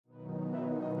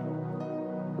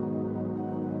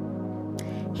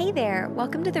Hey there,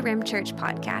 welcome to the Rim Church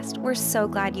podcast. We're so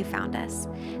glad you found us.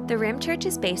 The Rim Church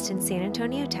is based in San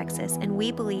Antonio, Texas, and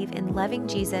we believe in loving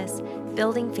Jesus,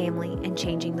 building family, and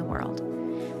changing the world.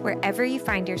 Wherever you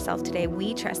find yourself today,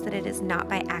 we trust that it is not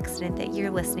by accident that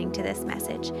you're listening to this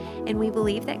message, and we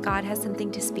believe that God has something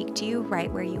to speak to you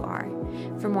right where you are.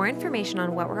 For more information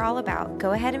on what we're all about,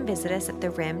 go ahead and visit us at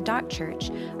therim.church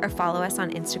or follow us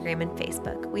on Instagram and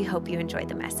Facebook. We hope you enjoy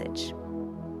the message.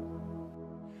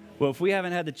 Well, if we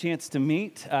haven't had the chance to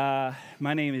meet, my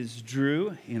name is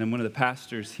Drew, and I'm one of the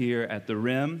pastors here at the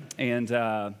Rim.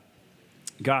 And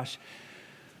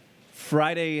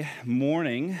Friday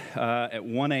morning at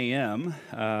 1 a.m.,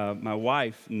 my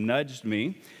wife nudged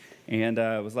me and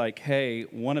was like, hey,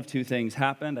 one of two things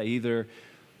happened. I either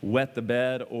wet the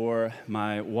bed or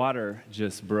my water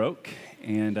just broke.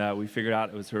 And we figured out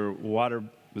it was her water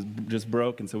was just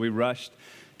broke, and so we rushed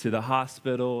to the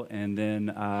hospital, and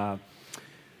then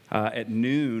at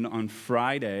noon on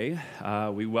Friday,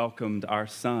 we welcomed our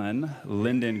son,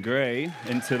 Lyndon Gray,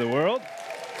 into the world.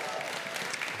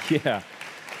 Yeah.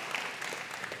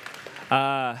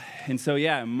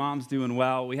 Mom's doing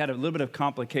well. We had a little bit of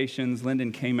complications.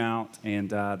 Lyndon came out, and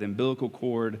the umbilical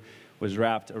cord was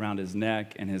wrapped around his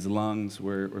neck, and his lungs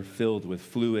were filled with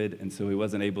fluid, and so he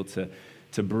wasn't able to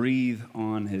breathe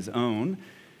on his own.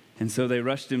 And so they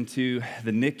rushed him to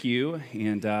the NICU,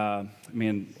 and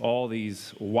all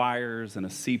these wires and a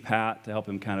CPAP to help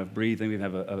him kind of breathe. And we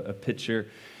have a picture.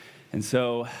 And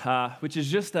so, which is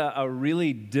just a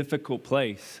really difficult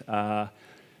place to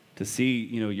see,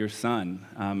 your son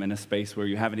in a space where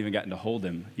you haven't even gotten to hold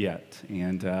him yet.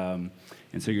 And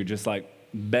so you're just like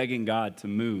begging God to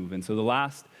move. And so the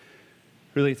last,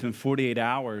 really it's been 48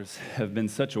 hours have been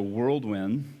such a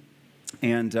whirlwind.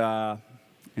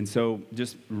 And so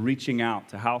just reaching out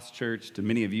to House Church, to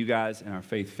many of you guys in our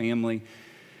faith family.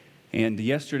 And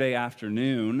yesterday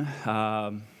afternoon,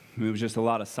 it was just a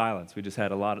lot of silence. We just had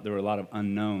there were a lot of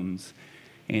unknowns.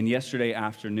 And yesterday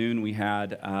afternoon, we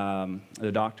had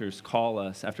the doctors call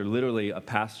us after literally a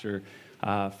pastor,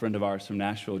 friend of ours from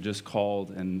Nashville, just called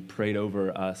and prayed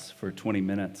over us for 20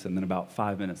 minutes. And then about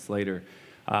 5 minutes later,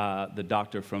 the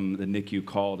doctor from the NICU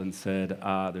called and said,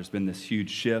 there's been this huge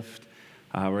shift.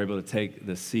 We're able to take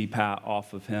the CPAP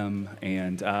off of him,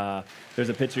 and there's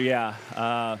a picture,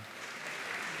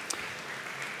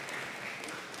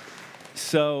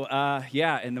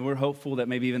 and we're hopeful that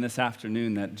maybe even this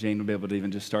afternoon that Jane will be able to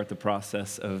even just start the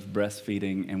process of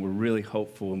breastfeeding, and we're really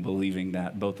hopeful and believing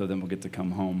that both of them will get to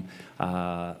come home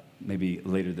maybe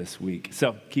later this week.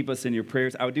 So keep us in your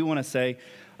prayers. I do want to say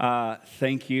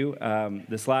thank you.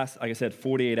 This last, like I said,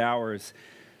 48 hours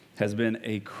has been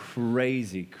a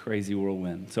crazy, crazy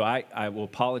whirlwind. So I will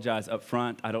apologize up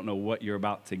front. I don't know what you're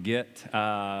about to get.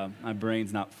 My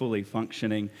brain's not fully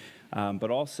functioning.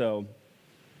 But also,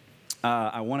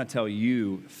 I want to tell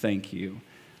you thank you.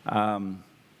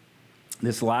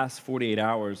 This last 48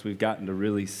 hours, we've gotten to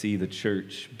really see the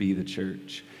church be the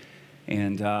church.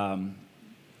 And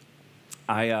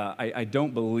I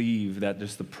don't believe that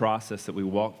just the process that we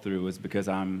walk through is because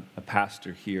I'm a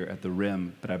pastor here at the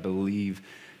Rim, but I believe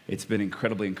it's been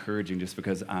incredibly encouraging just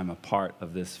because I'm a part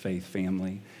of this faith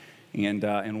family.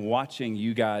 And watching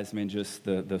you guys, just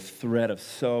the thread of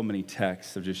so many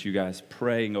texts of just you guys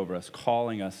praying over us,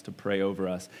 calling us to pray over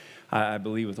us. I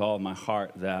believe with all of my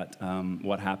heart that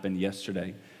what happened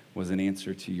yesterday was an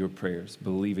answer to your prayers,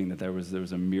 believing that there was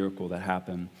a miracle that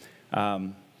happened.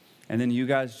 And then you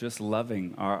guys just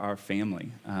loving our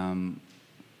family.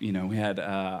 We had,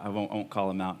 I won't call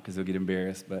them out because they'll get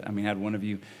embarrassed, but had one of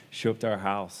you show up to our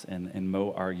house and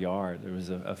mow our yard. There was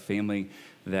a family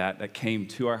that came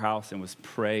to our house and was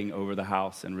praying over the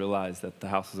house and realized that the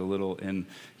house was it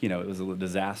was a little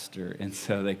disaster. And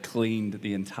so they cleaned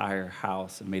the entire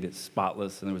house and made it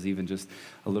spotless. And there was even just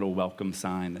a little welcome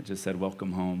sign that just said,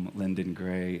 "Welcome home, Lyndon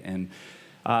Gray." And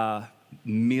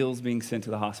meals being sent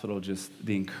to the hospital, just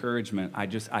the encouragement.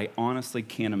 I honestly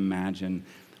can't imagine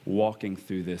walking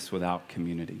through this without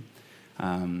community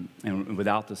and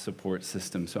without the support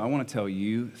system. So I want to tell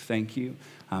you, thank you.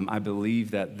 I believe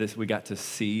that we got to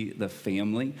see the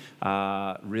family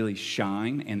really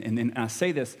shine. And then I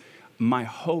say this, my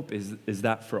hope is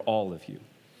that for all of you.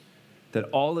 That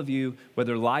all of you,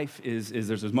 whether life is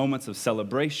there's moments of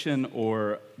celebration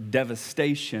or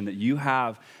devastation, that you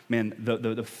have,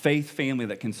 the faith family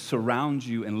that can surround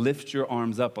you and lift your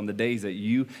arms up on the days that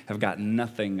you have got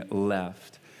nothing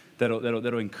left.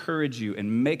 That'll encourage you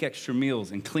and make extra meals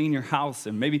and clean your house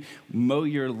and maybe mow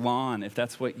your lawn if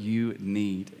that's what you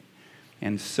need.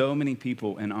 And so many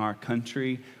people in our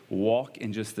country walk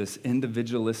in just this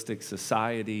individualistic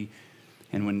society.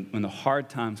 And when the hard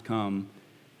times come,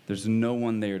 there's no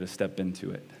one there to step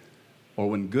into it. Or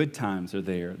when good times are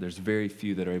there, there's very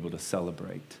few that are able to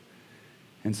celebrate.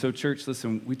 And so, church,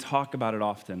 listen, we talk about it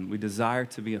often. We desire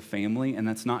to be a family, and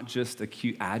that's not just a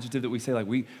cute adjective that we say. Like,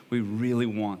 we really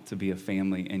want to be a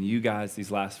family. And you guys, these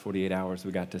last 48 hours,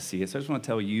 we got to see it. So I just want to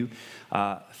tell you,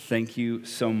 thank you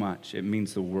so much. It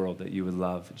means the world that you would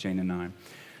love Jane and I.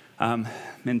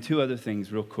 And two other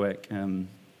things real quick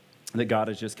that God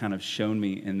has just kind of shown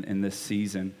me in this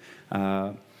season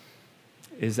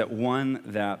is that one,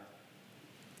 that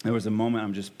there was a moment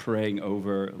I'm just praying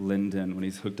over Lyndon when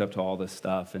he's hooked up to all this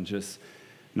stuff and just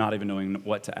not even knowing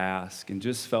what to ask, and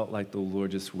just felt like the Lord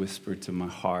just whispered to my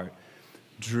heart,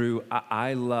 Drew,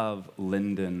 I love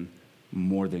Lyndon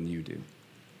more than you do.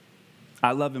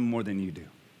 I love him more than you do.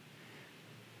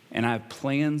 And I have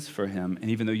plans for him,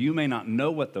 and even though you may not know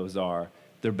what those are,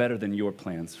 they're better than your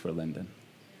plans for Lyndon.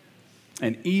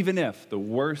 And even if the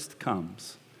worst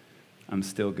comes, I'm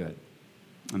still good.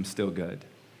 I'm still good.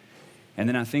 And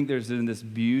then I think there's been this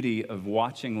beauty of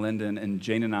watching Lyndon and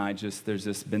Jane and I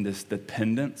there's been this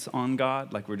dependence on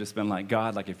God. Like, we're just been like,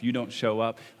 God, like, if you don't show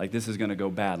up, like, this is going to go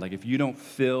bad. Like, if you don't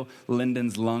fill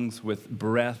Lyndon's lungs with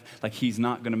breath, like, he's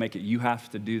not going to make it. You have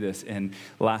to do this. And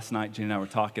last night, Jane and I were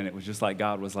talking. It was just like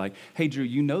God was like, hey, Drew,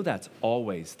 you know that's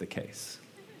always the case.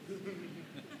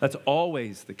 That's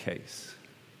always the case.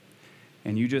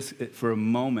 And you just, for a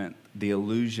moment, the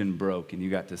illusion broke and you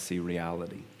got to see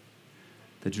reality.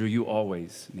 That, Drew, you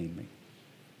always need me.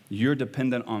 You're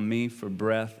dependent on me for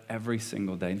breath every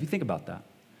single day. And if you think about that,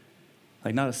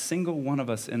 like, not a single one of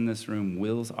us in this room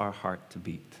wills our heart to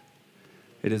beat.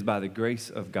 It is by the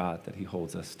grace of God that he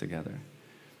holds us together.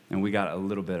 And we got a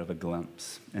little bit of a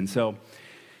glimpse. And so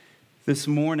this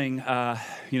morning, the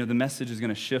message is going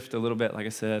to shift a little bit. Like I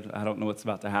said, I don't know what's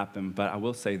about to happen, but I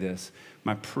will say this.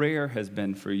 My prayer has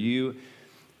been for you,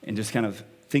 and just kind of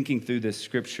thinking through this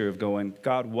scripture of going,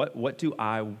 God, what would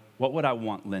I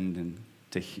want Lyndon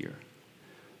to hear?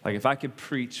 Like, if I could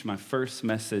preach my first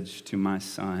message to my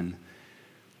son,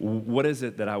 what is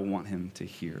it that I want him to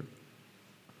hear?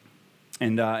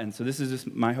 And so this is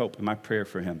just my hope and my prayer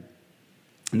for him.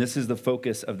 And this is the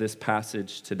focus of this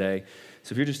passage today.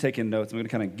 So if you're just taking notes, I'm going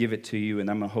to kind of give it to you, and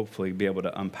I'm going to hopefully be able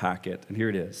to unpack it. And here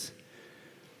it is.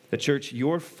 The church,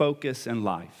 your focus in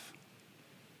life,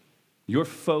 your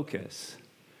focus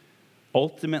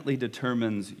ultimately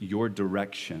determines your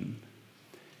direction,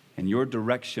 and your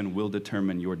direction will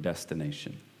determine your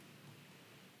destination.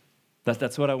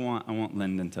 That's what I want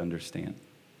Lyndon to understand.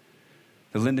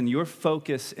 That, Lyndon, your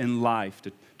focus in life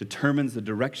determines the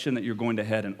direction that you're going to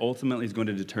head, and ultimately is going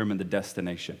to determine the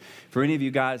destination. For any of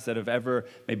you guys that have ever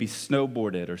maybe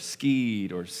snowboarded or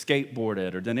skied or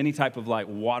skateboarded or done any type of like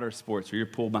water sports where you're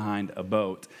pulled behind a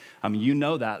boat, you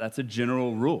know that's a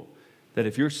general rule. That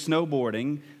if you're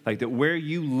snowboarding, like, that where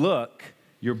you look,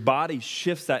 your body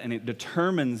shifts that and it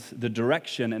determines the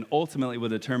direction and ultimately will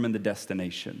determine the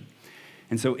destination.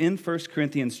 And so in 1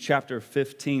 Corinthians chapter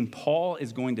 15, Paul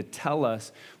is going to tell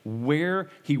us where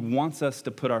he wants us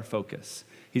to put our focus.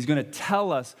 He's going to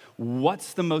tell us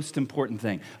what's the most important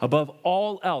thing. Above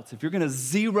all else, if you're going to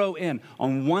zero in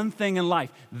on one thing in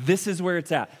life, this is where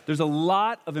it's at. There's a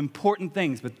lot of important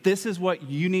things, but this is what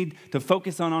you need to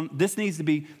focus on. This needs to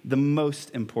be the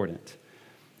most important.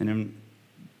 And in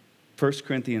 1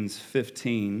 Corinthians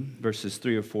 15, verses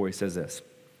 3 or 4, he says this.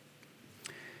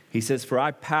 He says, "For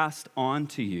I passed on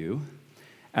to you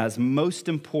as most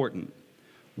important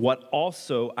what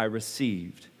also I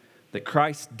received, that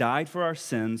Christ died for our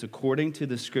sins according to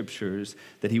the Scriptures,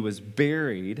 that he was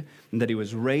buried, and that he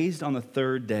was raised on the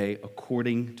third day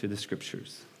according to the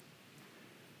Scriptures."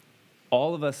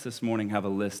 All of us this morning have a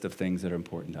list of things that are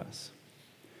important to us.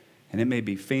 And it may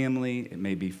be family, it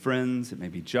may be friends, it may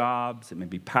be jobs, it may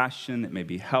be passion, it may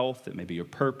be health, it may be your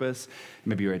purpose, it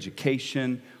may be your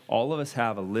education. All of us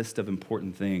have a list of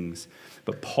important things.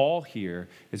 But Paul here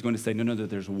is going to say, no,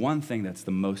 there's one thing that's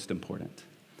the most important.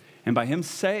 And by him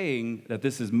saying that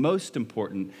this is most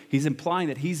important, he's implying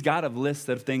that he's got a list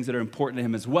of things that are important to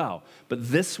him as well.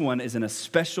 But this one is in a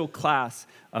special class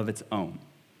of its own.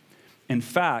 In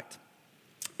fact,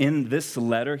 in this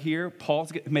letter here,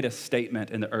 Paul's made a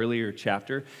statement in the earlier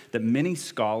chapter that many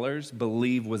scholars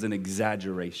believe was an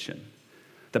exaggeration,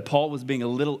 that Paul was being a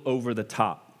little over the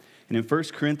top. And in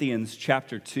 1 Corinthians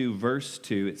chapter 2, verse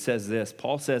 2, it says this.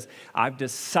 Paul says, "I've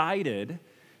decided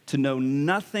to know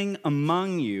nothing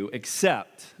among you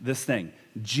except this thing,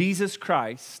 Jesus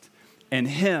Christ and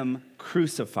him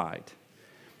crucified.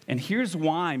 And here's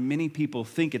why many people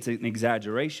think it's an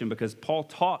exaggeration, because Paul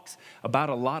talks about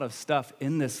a lot of stuff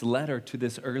in this letter to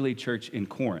this early church in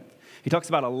Corinth. He talks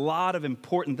about a lot of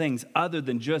important things other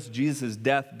than just Jesus'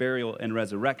 death, burial, and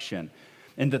resurrection.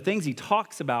 And the things he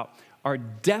talks about are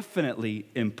definitely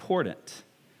important.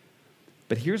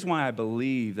 But here's why I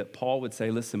believe that Paul would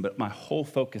say, listen, but my whole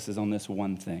focus is on this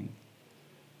one thing.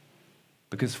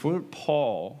 Because for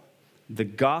Paul, the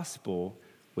gospel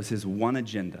was his one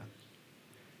agenda,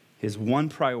 his one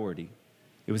priority.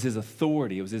 It was his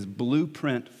authority. It was his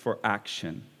blueprint for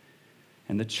action.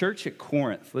 And the church at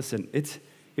Corinth, listen,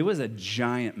 it was a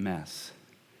giant mess,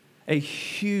 a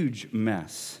huge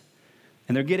mess.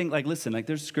 And they're getting, listen,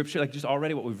 there's scripture, just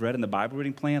already what we've read in the Bible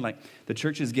reading plan, the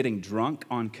church is getting drunk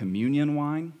on communion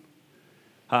wine.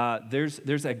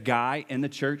 There's a guy in the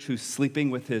church who's sleeping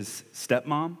with his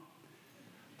stepmom.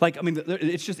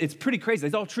 It's pretty crazy.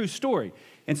 It's all true story.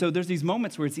 And so there's these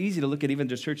moments where it's easy to look at even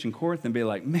just church in Corinth and be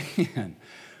like, man,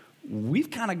 we've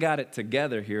kind of got it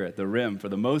together here at the Rim for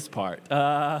the most part.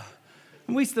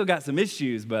 We still got some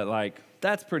issues, but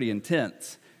that's pretty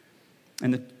intense.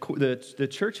 And the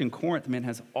church in Corinth, man,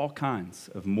 has all kinds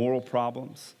of moral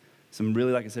problems, some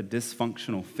really, like I said,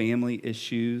 dysfunctional family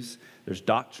issues. There's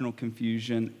doctrinal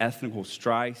confusion, ethnical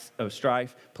strife,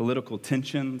 political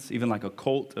tensions, even like a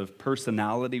cult of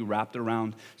personality wrapped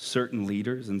around certain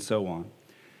leaders, and so on.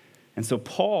 And so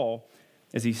Paul,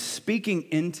 as he's speaking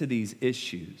into these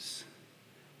issues,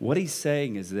 what he's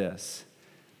saying is this,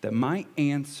 that my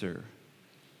answer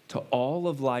to all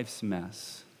of life's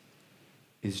mess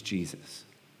is Jesus.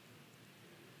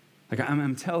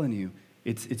 I'm telling you,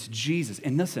 it's Jesus.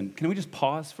 And listen, can we just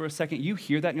pause for a second? You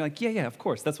hear that and you're like, yeah, of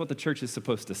course. That's what the church is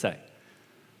supposed to say.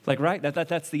 Right?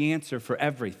 That's the answer for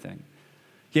everything.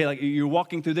 Yeah, you're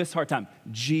walking through this hard time,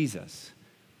 Jesus.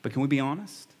 But can we be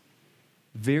honest?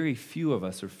 Very few of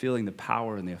us are feeling the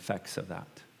power and the effects of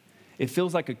that. It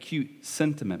feels like a cute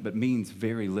sentiment, but means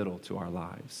very little to our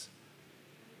lives.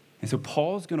 And so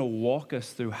Paul's going to walk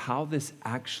us through how this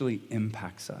actually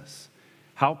impacts us,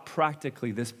 how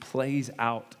practically this plays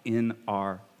out in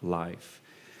our life.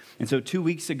 And so 2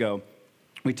 weeks ago,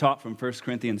 we taught from 1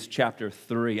 Corinthians chapter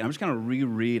 3. I'm just going to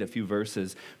reread a few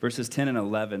verses 10 and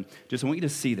 11. Just I want you to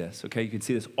see this, okay? You can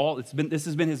see this this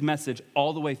has been his message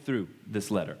all the way through this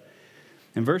letter.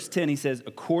 In verse 10, he says,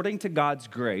 according to God's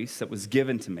grace that was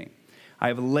given to me, I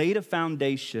have laid a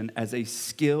foundation as a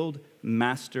skilled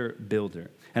master builder,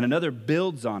 and another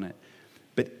builds on it.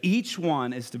 But each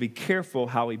one is to be careful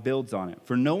how he builds on it.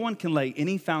 For no one can lay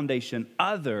any foundation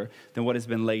other than what has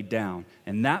been laid down.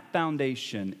 And that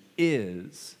foundation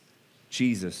is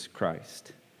Jesus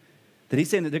Christ. That he's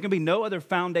saying that there can be no other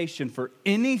foundation for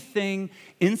anything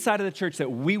inside of the church that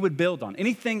we would build on.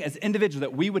 Anything as individuals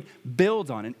that we would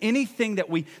build on. And anything that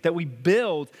we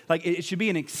build, it should be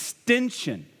an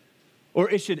extension. Or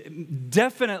it should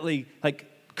definitely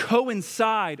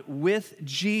coincide with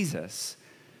Jesus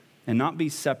and not be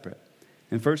separate.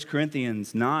 In 1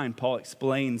 Corinthians 9, Paul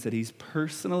explains that he's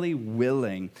personally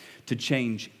willing to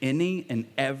change any and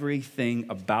everything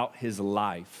about his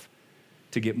life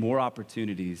to get more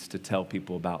opportunities to tell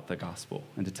people about the gospel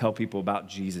and to tell people about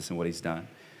Jesus and what he's done.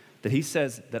 That he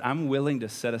says that I'm willing to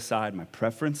set aside my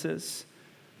preferences,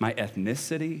 my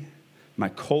ethnicity, my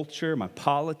culture, my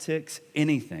politics,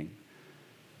 anything,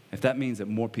 if that means that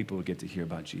more people will get to hear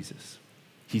about Jesus.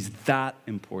 He's that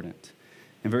important.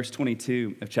 In verse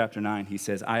 22 of chapter 9, he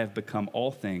says, I have become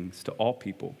all things to all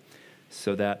people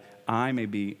so that I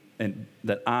may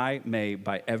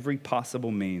by every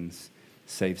possible means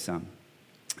save some.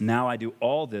 Now I do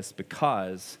all this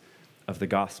because of the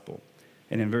gospel.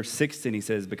 And in verse 16, he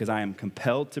says, because I am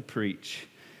compelled to preach,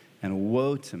 and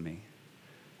woe to me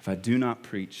if I do not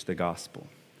preach the gospel.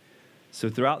 So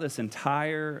throughout this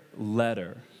entire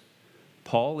letter,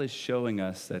 Paul is showing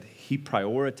us that he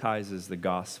prioritizes the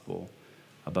gospel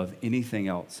above anything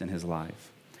else in his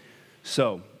life.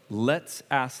 So let's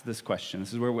ask this question.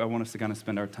 This is where I want us to kind of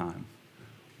spend our time.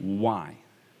 Why?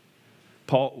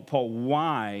 Paul,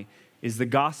 why is the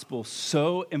gospel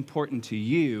so important to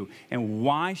you, and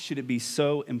why should it be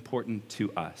so important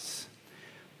to us?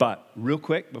 But real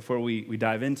quick, before we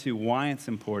dive into why it's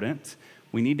important,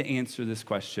 we need to answer this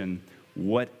question,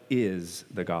 what is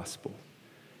the gospel?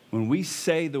 When we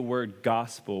say the word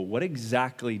gospel, what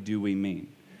exactly do we mean?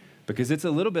 Because it's a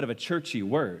little bit of a churchy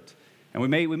word. And we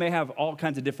may have all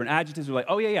kinds of different adjectives. We're like,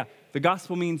 oh yeah, the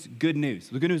gospel means good news.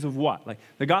 The good news of what?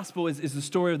 The gospel is the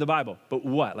story of the Bible, but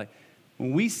what?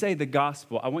 When we say the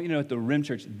gospel, I want you to know at the Rim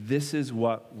Church, this is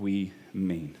what we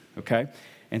mean, okay?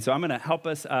 And so I'm going to help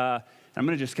us, I'm going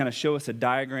to just kind of show us a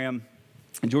diagram,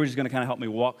 and George is going to kind of help me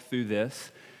walk through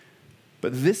this.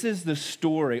 But this is the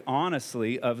story,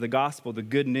 honestly, of the gospel, the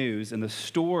good news, and the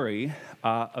story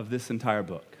of this entire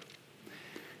book.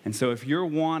 And so if you're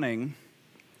wanting,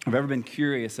 I've ever been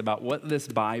curious about what this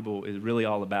Bible is really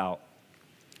all about,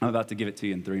 I'm about to give it to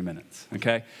you in 3 minutes,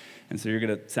 okay? And so you're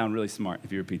going to sound really smart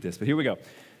if you repeat this. But here we go. So I'm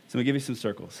going to give you some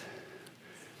circles.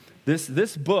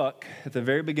 This book, at the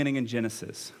very beginning in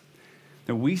Genesis,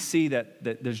 that we see that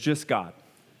there's just God.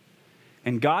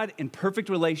 And God, in perfect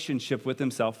relationship with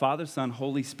himself, Father, Son,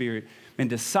 Holy Spirit, and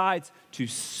decides to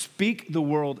speak the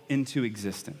world into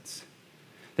existence.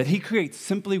 That he creates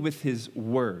simply with his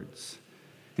words.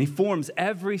 And he forms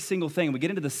every single thing. We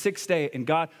get into the sixth day, and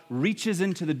God reaches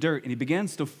into the dirt, and he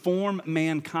begins to form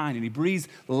mankind, and he breathes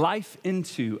life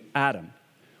into Adam.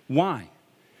 Why?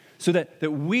 So that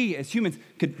we as humans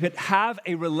could have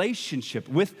a relationship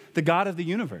with the God of the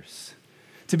universe.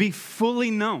 To be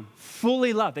fully known,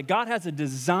 fully loved. That God has a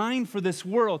design for this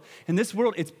world, and this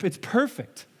world, it's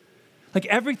perfect. Like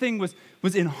everything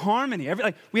was in harmony.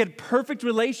 We had perfect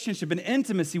relationship and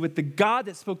intimacy with the God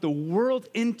that spoke the world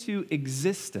into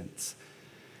existence.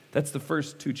 That's the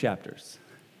first 2 chapters.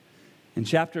 In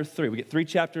chapter 3, we get 3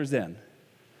 chapters in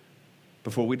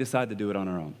before we decide to do it on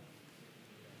our own.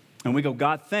 And we go,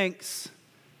 God, thanks.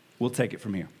 We'll take it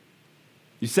from here.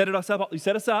 You set us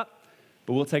up.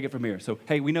 But we'll take it from here. So,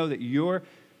 hey, we know that you're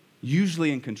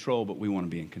usually in control, but we want to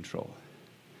be in control.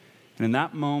 And in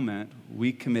that moment,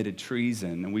 we committed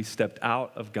treason and we stepped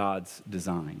out of God's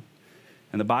design.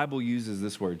 And the Bible uses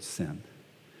this word sin. And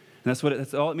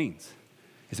that's all it means.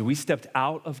 Is that we stepped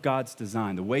out of God's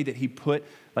design, the way that he put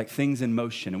things in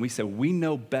motion. And we said, we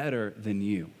know better than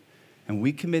you. And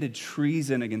we committed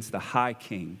treason against the high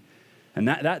king. And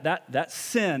that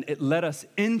sin, it led us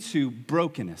into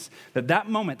brokenness. That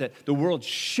moment that the world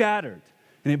shattered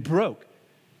and it broke.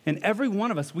 And every one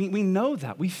of us, we know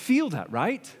that. We feel that,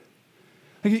 right?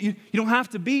 You don't have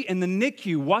to be in the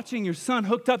NICU watching your son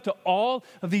hooked up to all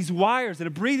of these wires and a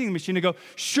breathing machine to go,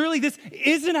 surely this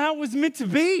isn't how it was meant to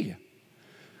be.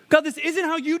 God, this isn't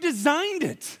how you designed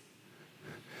it.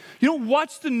 You don't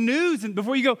watch the news and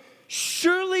before you go,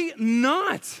 surely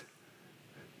not.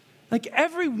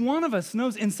 Every one of us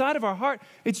knows inside of our heart,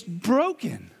 it's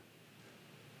broken.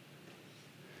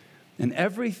 And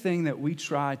everything that we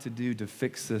try to do to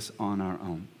fix this on our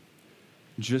own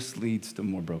just leads to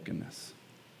more brokenness.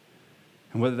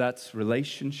 And whether that's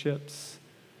relationships,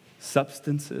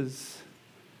 substances,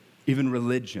 even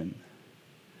religion,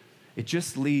 it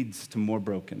just leads to more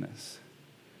brokenness.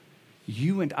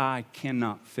 You and I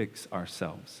cannot fix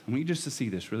ourselves. I want you just to see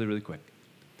this really, really quick.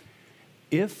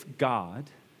 If God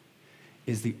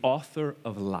is the author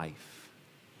of life.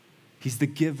 He's the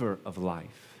giver of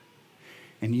life.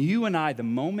 And you and I, the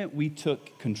moment we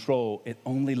took control, it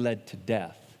only led to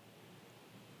death.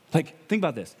 Think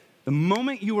about this. The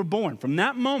moment you were born, from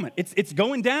that moment, it's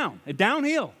going down,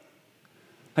 downhill.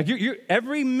 You're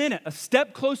every minute a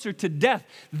step closer to death.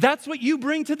 That's what you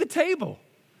bring to the table.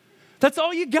 That's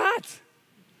all you got.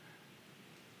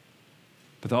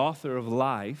 But the author of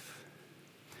life,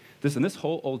 this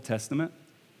whole Old Testament,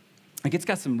 it's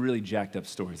got some really jacked up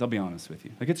stories, I'll be honest with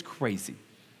you. It's crazy.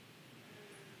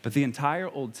 But the entire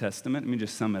Old Testament, let me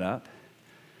just sum it up,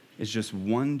 is just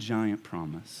one giant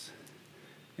promise.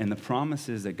 And the promise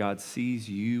is that God sees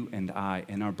you and I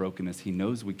in our brokenness. He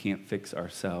knows we can't fix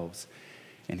ourselves.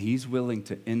 And he's willing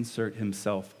to insert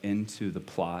himself into the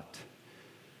plot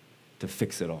to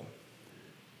fix it all.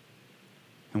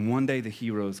 And one day the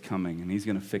hero's coming and he's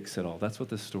going to fix it all. That's what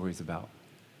this story's about.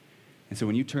 And so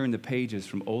when you turn the pages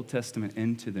from Old Testament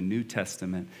into the New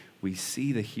Testament, we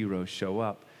see the hero show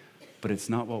up, but it's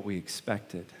not what we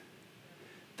expected.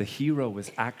 The hero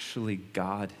was actually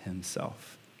God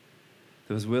himself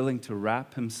that was willing to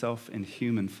wrap himself in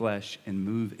human flesh and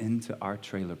move into our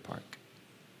trailer park.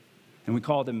 And we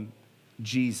called him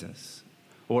Jesus.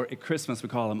 Or at Christmas, we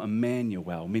call him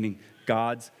Emmanuel, meaning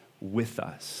God's with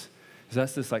us. So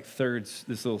that's this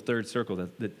little third circle,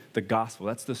 the gospel,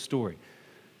 that's the story.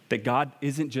 That God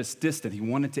isn't just distant. He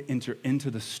wanted to enter into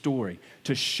the story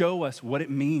to show us what it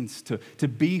means to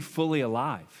be fully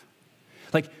alive.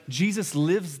 Jesus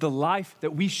lives the life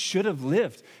that we should have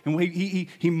lived. And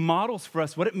he models for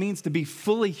us what it means to be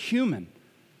fully human.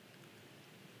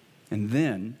 And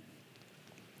then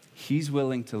he's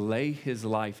willing to lay his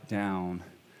life down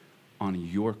on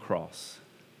your cross.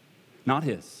 Not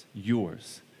his,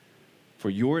 yours.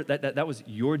 For that was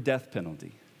your death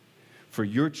penalty. For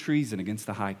your treason against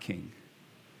the high king.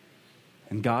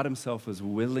 And God himself was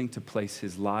willing to place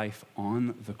his life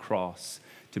on the cross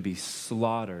to be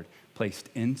slaughtered, placed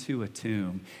into a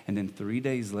tomb, and then 3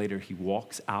 days later he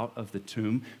walks out of the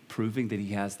tomb proving that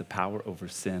he has the power over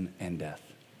sin and death.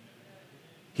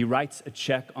 He writes a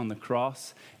check on the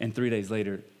cross, and 3 days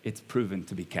later, it's proven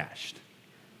to be cashed.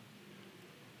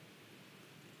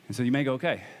 And so you may go,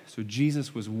 okay, so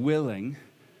Jesus was willing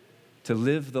to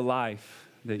live the life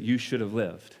that you should have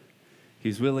lived.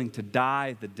 He's willing to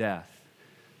die the death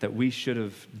that we should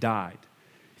have died.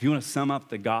 If you want to sum up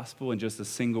the gospel in just a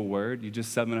single word, you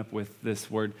just sum it up with this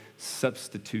word,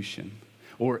 substitution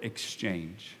or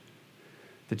exchange.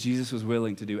 That Jesus was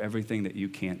willing to do everything that you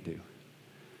can't do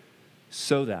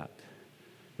so that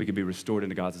we could be restored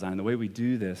into God's design. The way we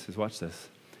do this is, watch this.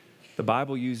 The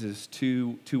Bible uses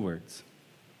two words.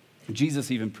 Jesus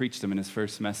even preached them in his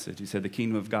first message. He said, the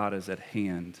kingdom of God is at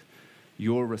hand.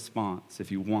 Your response,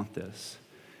 if you want this,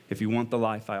 if you want the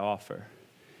life I offer,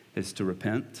 is to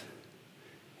repent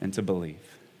and to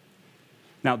believe.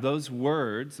 Now, those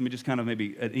words, let me just kind of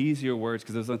maybe an easier words,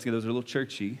 because those are a little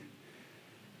churchy,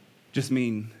 just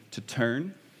mean to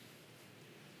turn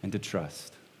and to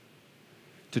trust.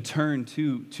 To turn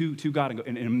to God and go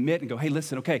and admit and go, hey,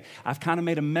 listen, okay, I've kind of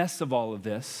made a mess of all of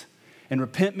this. And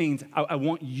repent means I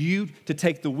want you to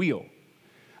take the wheel.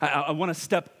 I want to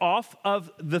step off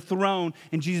of the throne,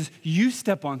 and Jesus, you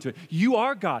step onto it. You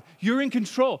are God. You're in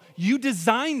control. You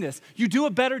design this. You do a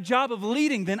better job of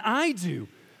leading than I do.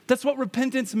 That's what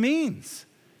repentance means.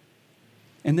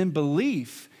 And then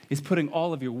belief is putting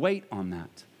all of your weight on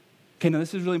that. Okay, now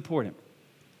this is really important.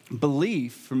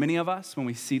 Belief, for many of us, when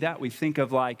we see that, we think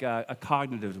of like a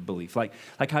cognitive belief, like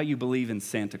how you believe in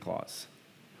Santa Claus.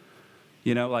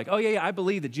 You know, like, oh, yeah, I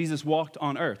believe that Jesus walked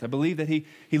on earth. I believe that he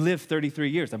lived 33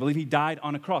 years. I believe he died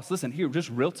on a cross. Listen, here, just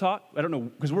real talk. I don't know,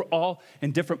 because we're all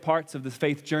in different parts of this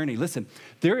faith journey. Listen,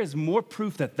 there is more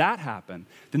proof that happened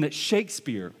than that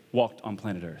Shakespeare walked on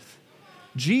planet Earth.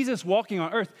 Jesus walking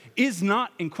on earth is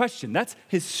not in question. That's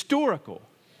historical.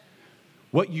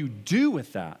 What you do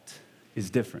with that is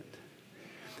different.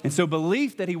 And so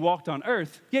belief that he walked on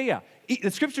earth, the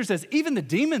scripture says even the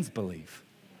demons believe.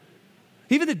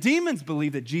 Even the demons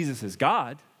believe that Jesus is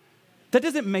God. That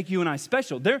doesn't make you and I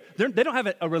special. They don't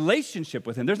have a relationship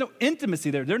with him. There's no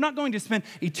intimacy there. They're not going to spend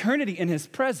eternity in his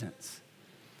presence.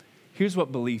 Here's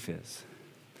what belief is.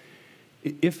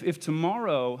 If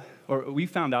tomorrow, or we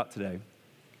found out today,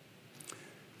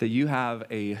 that you have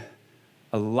a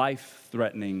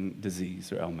life-threatening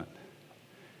disease or ailment,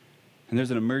 and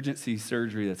there's an emergency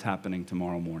surgery that's happening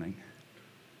tomorrow morning,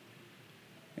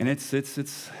 and it's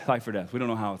life or death. We don't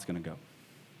know how it's going to go.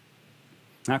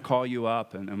 I call you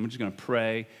up, and I'm just going to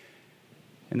pray,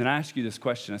 and then I ask you this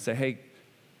question. I say, hey,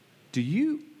 do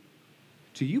you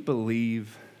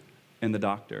believe in the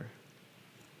doctor?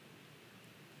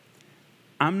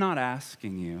 I'm not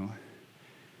asking you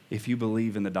if you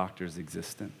believe in the doctor's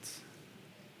existence.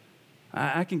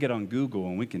 I can get on Google,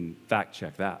 and we can fact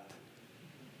check that.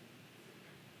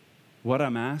 What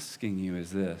I'm asking you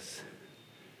is this.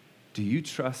 Do you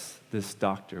trust this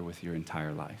doctor with your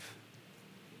entire life?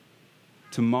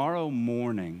 Tomorrow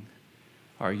morning,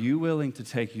 are you willing to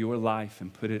take your life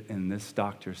and put it in this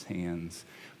doctor's hands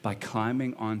by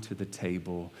climbing onto the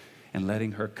table and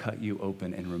letting her cut you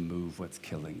open and remove what's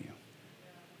killing you?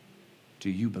 Do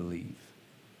you believe?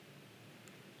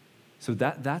 So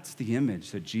that's the image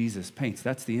that Jesus paints.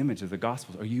 That's the image of the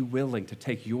Gospels. Are you willing to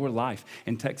take your life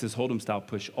and Texas Hold'em style,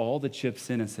 push all the chips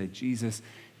in and say, Jesus,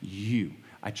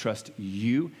 I trust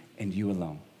you and you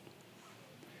alone.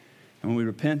 And when we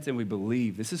repent and we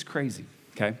believe, this is crazy,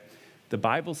 okay? The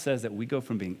Bible says that we go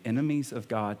from being enemies of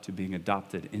God to being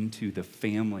adopted into the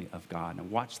family of God. Now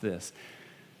watch this.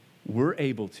 We're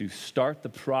able to start the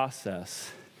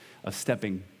process of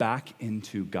stepping back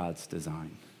into God's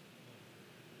design.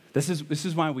 This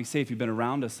is why we say, if you've been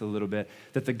around us a little bit,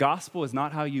 that the gospel is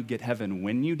not how you get heaven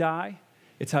when you die,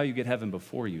 it's how you get heaven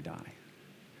before you die.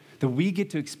 That we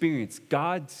get to experience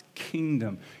God's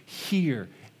kingdom here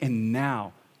and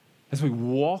now as we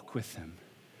walk with him.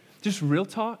 Just real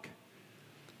talk.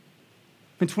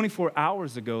 24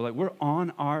 hours ago, we're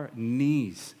on our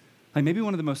knees. Maybe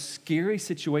one of the most scary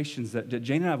situations that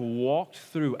Jane and I have walked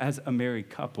through as a married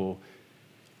couple.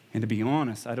 And to be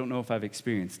honest, I don't know if I've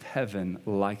experienced heaven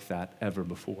like that ever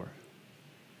before.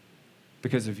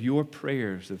 Because of your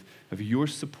prayers, of your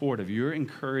support, of your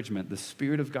encouragement, the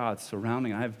Spirit of God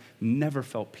surrounding, I've never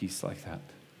felt peace like that.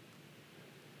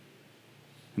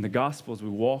 And the gospel, as we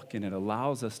walk in it,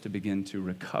 allows us to begin to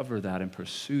recover that and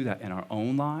pursue that in our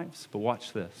own lives. But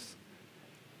watch this.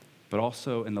 But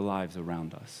also in the lives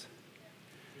around us.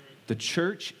 The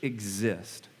church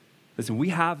exists. Listen, we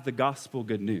have the gospel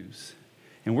good news.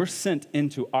 And we're sent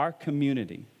into our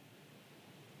community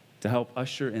to help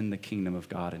usher in the kingdom of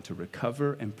God and to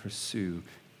recover and pursue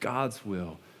God's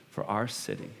will for our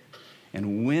city.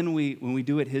 And when we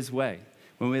do it his way,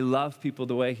 when we love people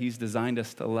the way he's designed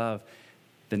us to love,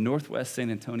 then Northwest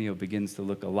San Antonio begins to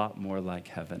look a lot more like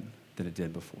heaven than it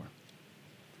did before.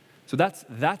 So that's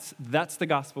the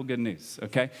gospel good news,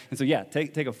 okay? And so yeah,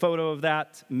 take a photo of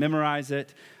that, memorize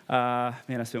it. Man,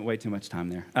 I spent way too much time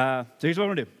there. So here's what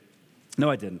we're gonna do.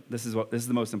 No, I didn't. This is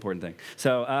the most important thing.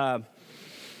 So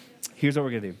here's what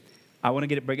we're gonna do. I want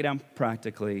to break it down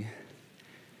practically,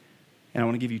 and I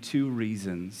want to give you 2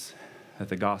 reasons that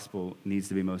the gospel needs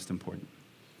to be most important.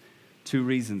 2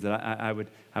 reasons that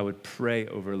I would pray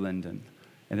over Linden,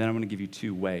 and then I'm going to give you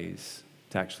 2 ways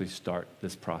to actually start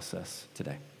this process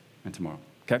today and tomorrow,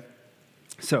 okay?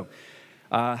 So,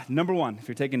 number 1, if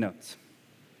you're taking notes,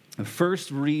 the first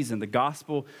reason the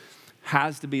gospel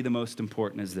has to be the most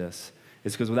important is this.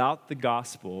 It's because without the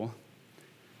gospel,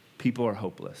 people are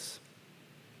hopeless.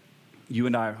 You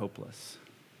and I are hopeless.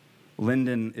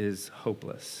 Linden is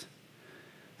hopeless.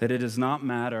 That it does not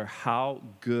matter how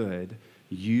good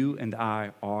you and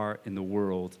I are in the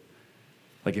world,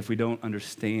 like if we don't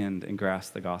understand and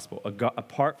grasp the gospel.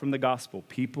 Apart from the gospel,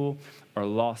 people are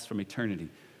lost from eternity.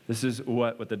 This is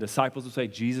what the disciples would say.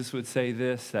 Jesus would say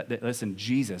this, that listen,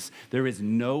 Jesus, there is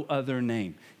no other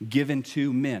name given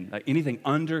to men, like anything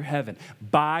under heaven,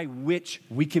 by which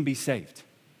we can be saved.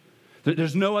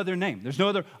 There's no other name. There's no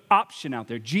other option out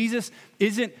there. Jesus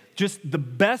isn't just the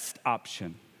best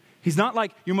option. He's not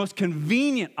like your most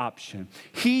convenient option.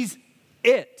 He's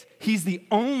it. He's the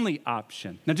only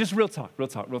option. Now, just real talk.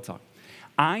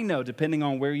 I know, depending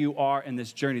on where you are in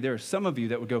this journey, there are some of you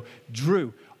that would go,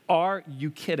 Drew, are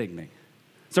you kidding me?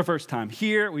 It's our first time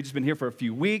here. We've just been here for a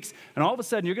few weeks. And all of a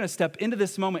sudden, you're going to step into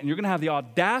this moment and you're going to have the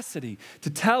audacity to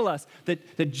tell us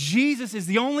that Jesus is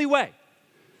the only way.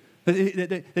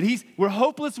 That we're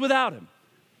hopeless without him.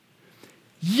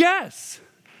 Yes,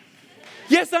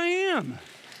 I am.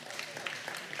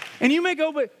 And you may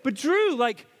go, but Drew,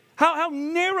 like, how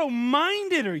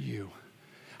narrow-minded are you?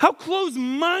 How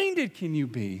close-minded can you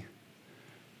be?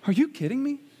 Are you kidding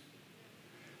me? I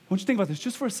want you to think about this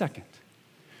just for a second.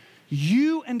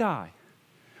 You and I,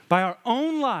 by our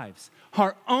own lives,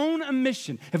 our own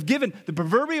admission, have given the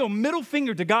proverbial middle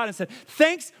finger to God and said,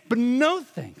 thanks, but no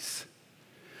thanks.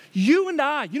 You and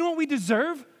I, you know what we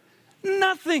deserve?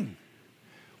 Nothing.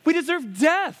 We deserve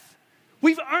death.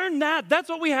 We've earned that. That's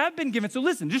what we have been given. So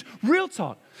listen, just real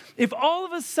talk. If all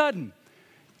of a sudden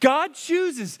God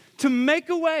chooses to make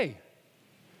a way,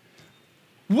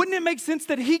 wouldn't it make sense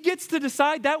that he gets to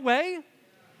decide that way?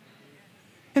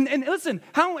 And listen,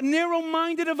 how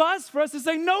narrow-minded of us for us to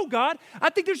say, no, God, I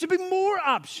think there should be more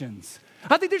options.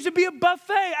 I think there should be a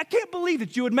buffet. I can't believe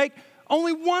that you would make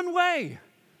only one way.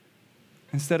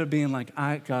 Instead of being like,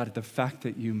 God, the fact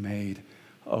that you made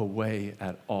a way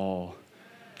at all.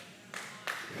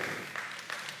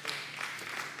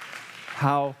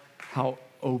 How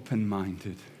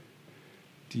open-minded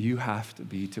do you have to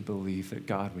be to believe that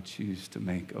God would choose to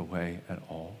make a way at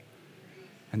all?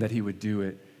 And that he would do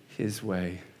it his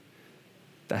way?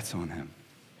 That's on him.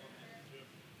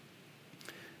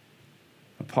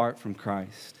 Apart from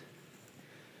Christ,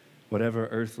 whatever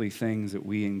earthly things that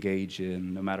we engage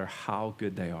in, no matter how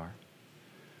good they are,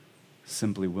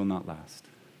 simply will not last.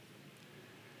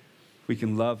 We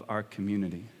can love our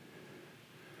community.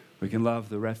 We can love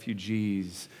the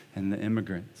refugees and the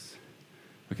immigrants.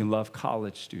 We can love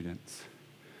college students.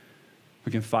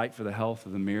 We can fight for the health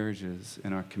of the marriages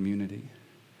in our community.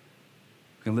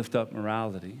 We can lift up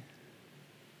morality.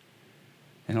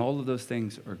 And all of those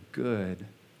things are good,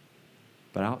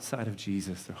 but outside of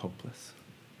Jesus, they're hopeless.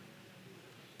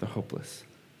 They're hopeless.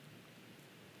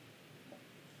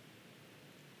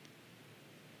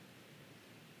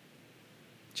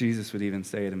 Jesus would even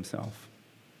say it himself.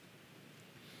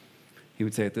 He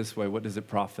would say it this way, what does it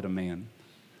profit a man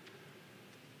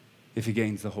if he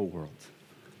gains the whole world,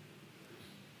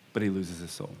 but he loses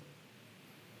his soul?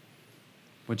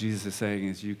 What Jesus is saying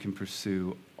is you can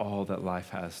pursue all that life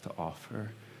has to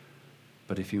offer,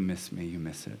 but if you miss me, you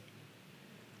miss it.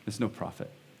 There's no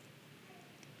profit.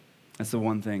 That's the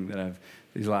one thing that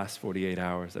these last 48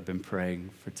 hours, I've been praying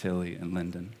for Tilly and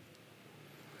Linden.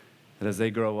 That as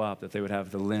they grow up, that they would have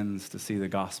the lens to see the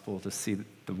gospel, to see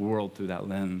the world through that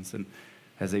lens. And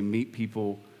as they meet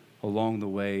people along the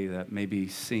way that may be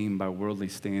seen by worldly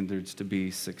standards to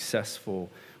be successful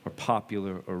or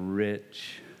popular or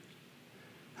rich,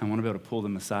 I want to be able to pull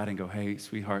them aside and go, hey,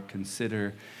 sweetheart,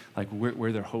 consider like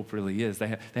where their hope really is.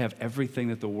 They have everything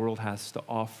that the world has to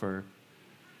offer,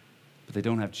 but they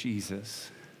don't have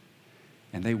Jesus,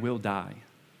 and they will die.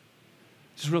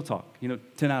 Just real talk.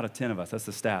 10 out of 10 of us, that's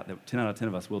the stat, that 10 out of 10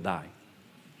 of us will die.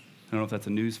 I don't know if that's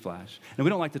a news flash. And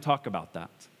we don't like to talk about that.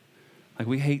 Like,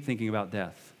 we hate thinking about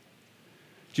death.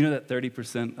 Do you know that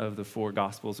 30% of the 4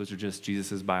 Gospels, which are just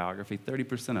Jesus' biography,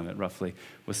 30% of it roughly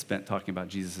was spent talking about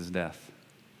Jesus' death?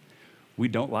 We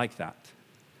don't like that.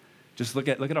 Just look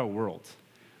at our world.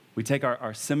 We take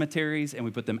our cemeteries and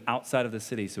we put them outside of the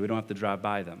city so we don't have to drive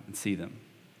by them and see them.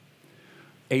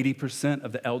 80%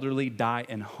 of the elderly die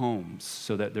in homes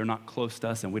so that they're not close to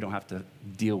us and we don't have to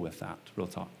deal with that, real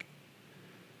talk.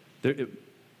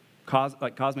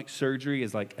 Cosmic surgery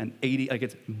is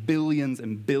it's billions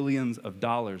and billions of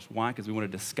dollars. Why? Because we want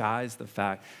to disguise the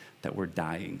fact that we're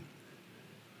dying.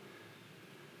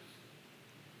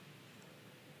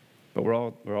 But we're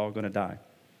all going to die.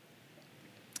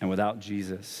 And without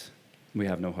Jesus, we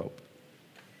have no hope.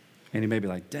 And you may be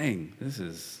like, dang, this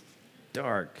is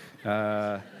dark.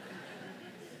 I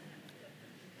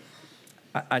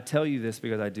tell you this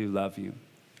because I do love you.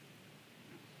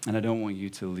 And I don't want you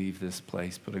to leave this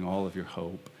place putting all of your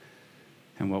hope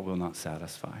in what will not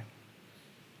satisfy.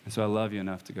 And so I love you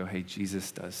enough to go, hey,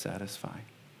 Jesus does satisfy.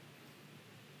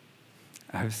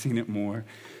 I've seen it more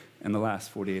in the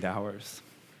last 48 hours.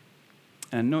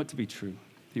 And I know it to be true.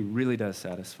 He really does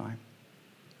satisfy.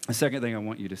 The second thing I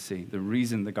want you to see, the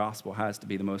reason the gospel has to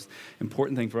be the most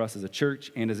important thing for us as a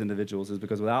church and as individuals is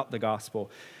because without the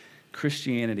gospel,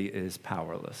 Christianity is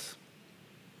powerless.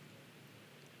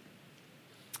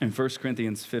 In 1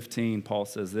 Corinthians 15, Paul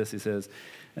says this. He says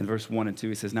in verse 1 and 2,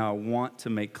 he says, now I want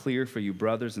to make clear for you,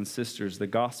 brothers and sisters, the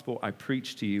gospel I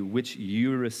preached to you, which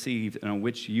you received and on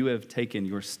which you have taken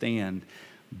your stand,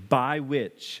 by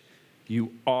which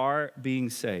you are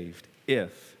being saved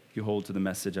if you hold to the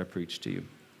message I preached to you.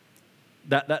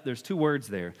 There's 2 words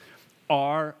there.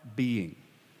 Are being.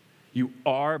 You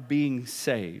are being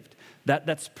saved.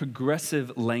 That's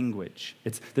progressive language.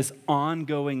 It's this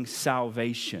ongoing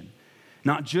salvation.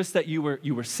 Not just that you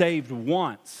were saved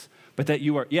once, but that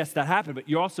you are, yes, that happened, but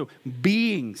you're also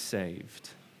being saved.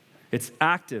 It's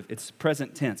active, it's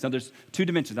present tense. Now there's 2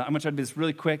 dimensions. I'm gonna try to do this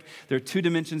really quick. There are 2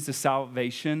 dimensions to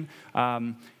salvation.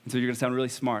 And so you're gonna sound really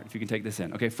smart if you can take this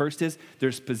in. Okay, first is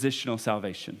there's positional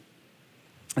salvation.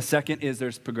 The second is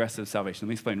there's progressive salvation. Let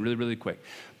me explain really, really quick.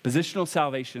 Positional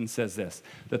salvation says this,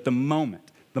 that the moment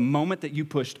that you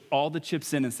pushed all the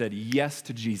chips in and said yes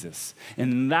to Jesus,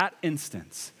 in that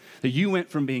instance, that you went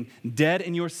from being dead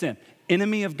in your sin,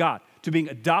 enemy of God, to being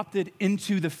adopted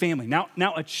into the family. Now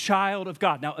a child of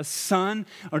God, now a son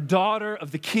or daughter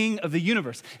of the King of the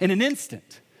universe in an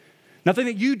instant. Nothing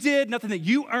that you did, nothing that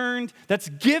you earned, that's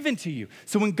given to you.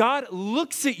 So when God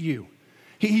looks at you,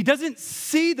 he doesn't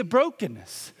see the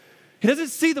brokenness. He doesn't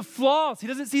see the flaws. He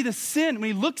doesn't see the sin. When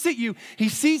he looks at you, he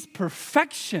sees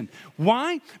perfection.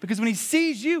 Why? Because when he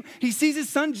sees you, he sees his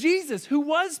son Jesus, who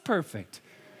was perfect.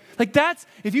 Like that's,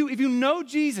 if you know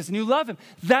Jesus and you love him,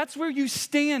 that's where you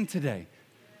stand today.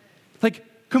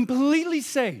 Like completely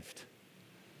saved.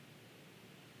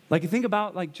 Like you think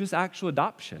about like just actual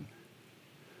adoption.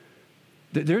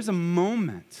 There's a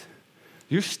moment,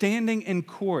 you're standing in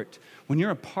court when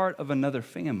you're a part of another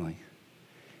family.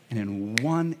 And in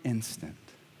one instant,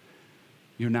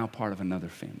 you're now part of another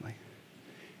family.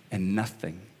 And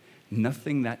nothing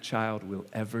that child will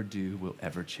ever do will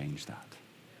ever change that.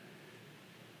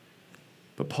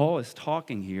 But Paul is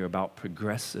talking here about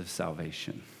progressive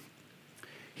salvation.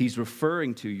 He's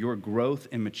referring to your growth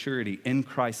and maturity in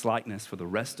Christ's likeness for the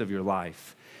rest of your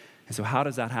life. And so how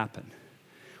does that happen?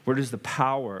 Where does the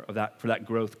power of for that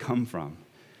growth come from?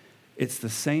 It's the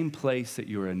same place that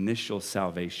your initial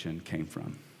salvation came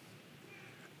from.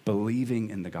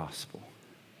 Believing in the gospel.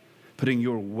 Putting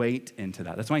your weight into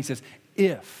that. That's why he says,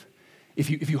 if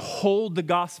you hold the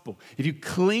gospel, if you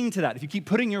cling to that, if you keep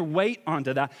putting your weight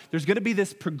onto that, there's going to be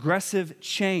this progressive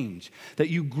change that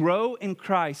you grow in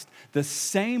Christ the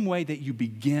same way that you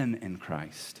begin in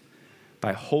Christ,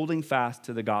 by holding fast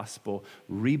to the gospel,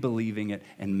 re-believing it,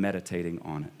 and meditating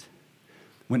on it.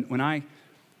 When I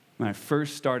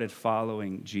first started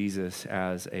following Jesus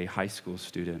as a high school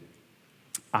student,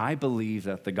 I believed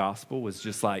that the gospel was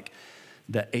just like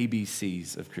the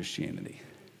ABCs of Christianity.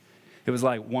 It was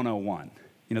like 101,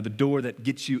 the door that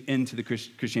gets you into the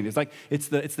Christianity. It's like it's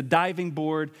the diving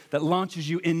board that launches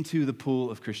you into the pool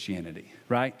of Christianity,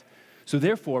 right? So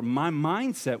therefore, my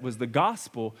mindset was the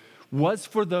gospel was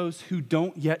for those who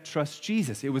don't yet trust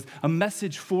Jesus. It was a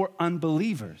message for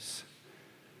unbelievers.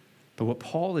 But what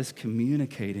Paul is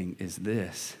communicating is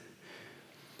this,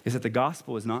 is that the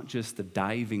gospel is not just the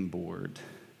diving board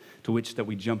to which that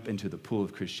we jump into the pool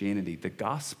of Christianity. The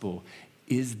gospel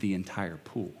is the entire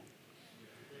pool.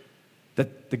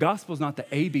 That the gospel is not the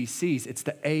ABCs, it's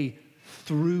the A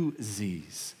through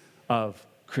Z's of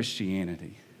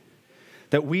Christianity.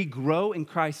 That we grow in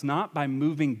Christ not by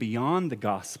moving beyond the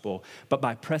gospel, but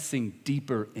by pressing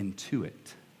deeper into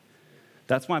it.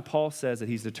 That's why Paul says that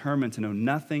he's determined to know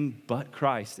nothing but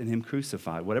Christ and him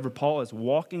crucified. Whatever Paul is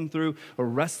walking through or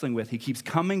wrestling with, he keeps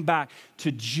coming back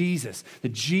to Jesus.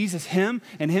 That Jesus, him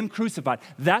and him crucified.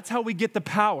 That's how we get the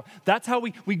power. That's how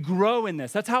we grow in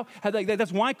this. That's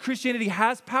why Christianity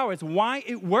has power. It's why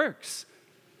it works.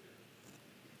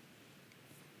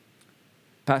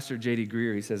 Pastor J.D.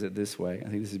 Greear, he says it this way. I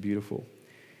think this is beautiful.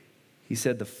 He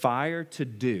said, the fire to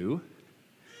do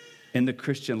in the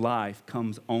Christian life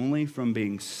comes only from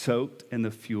being soaked in the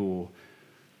fuel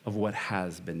of what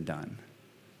has been done.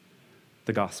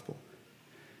 The gospel.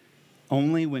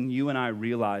 Only when you and I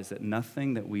realize that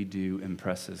nothing that we do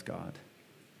impresses God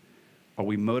are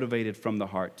we motivated from the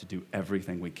heart to do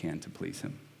everything we can to please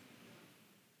him.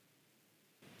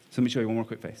 So let me show you one more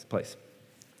quick place.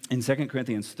 In 2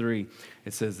 Corinthians 3,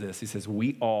 it says this. He says,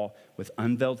 we all, with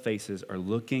unveiled faces, are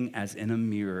looking as in a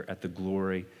mirror at the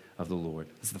glory of the Lord.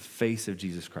 It's the face of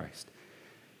Jesus Christ.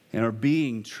 And are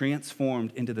being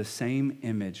transformed into the same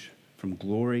image from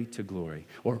glory to glory.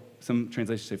 Or some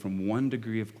translations say from one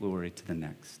degree of glory to the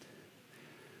next.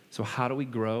 So how do we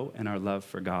grow in our love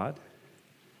for God?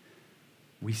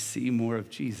 We see more of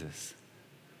Jesus.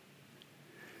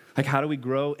 Like, how do we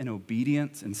grow in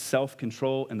obedience and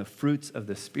self-control and the fruits of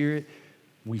the Spirit?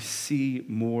 We see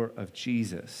more of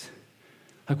Jesus.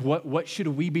 Like, what should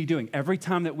we be doing every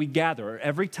time that we gather or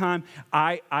every time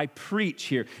I preach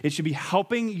here? It should be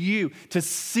helping you to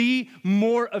see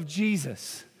more of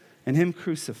Jesus and him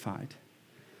crucified.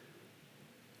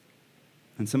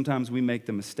 And sometimes we make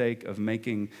the mistake of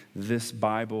making this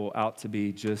Bible out to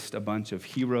be just a bunch of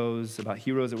heroes that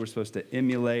we're supposed to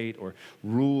emulate, or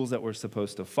rules that we're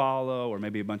supposed to follow, or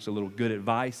maybe a bunch of little good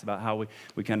advice about how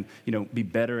we can, be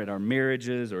better at our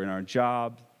marriages or in our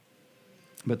job.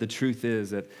 But the truth is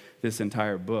that this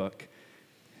entire book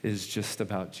is just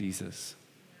about Jesus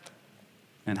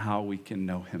and how we can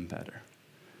know him better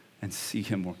and see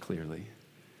him more clearly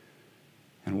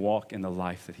and walk in the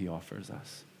life that he offers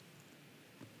us.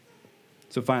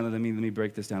 So finally, let me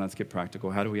break this down. Let's get practical.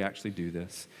 How do we actually do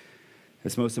this?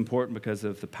 It's most important because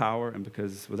of the power and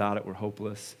because without it, we're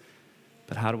hopeless.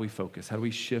 But how do we focus? How do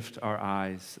we shift our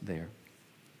eyes there?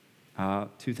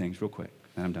 Two things real quick,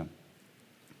 and I'm done.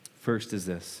 First is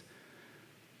this.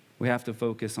 We have to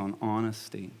focus on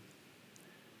honesty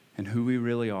and who we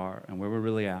really are and where we're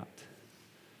really at,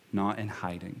 not in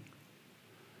hiding.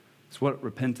 It's what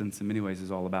repentance in many ways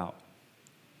is all about.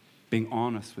 Being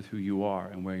honest with who you are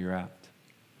and where you're at.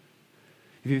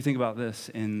 If you think about this,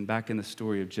 back in the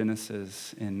story of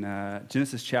Genesis, in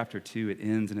Genesis chapter 2, it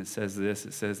ends and it says this.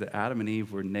 It says that Adam and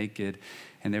Eve were naked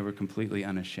and they were completely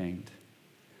unashamed.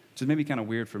 Which is maybe kind of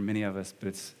weird for many of us, but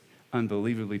it's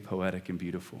unbelievably poetic and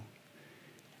beautiful.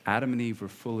 Adam and Eve were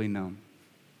fully known.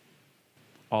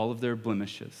 All of their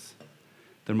blemishes,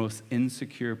 their most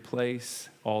insecure place,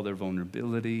 all their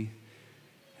vulnerability,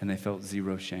 and they felt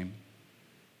zero shame.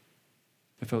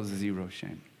 They felt zero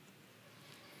shame.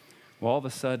 Well, all of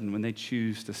a sudden, when they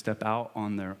choose to step out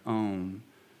on their own,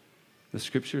 the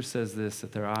scripture says this,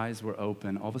 that their eyes were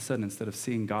open. All of a sudden, instead of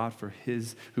seeing God for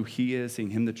who he is, seeing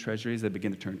him the treasuries, they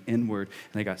begin to turn inward,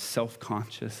 and they got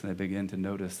self-conscious, and they began to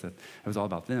notice that it was all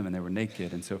about them, and they were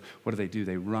naked. And so what do?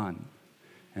 They run,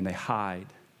 and they hide,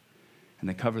 and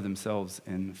they cover themselves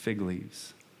in fig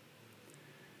leaves.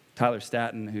 Tyler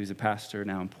Staton, who's a pastor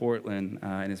now in Portland,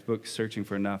 in his book, Searching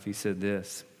for Enough, he said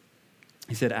this.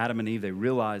 He said, Adam and Eve, they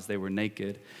realized they were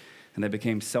naked, and they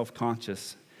became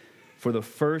self-conscious. For the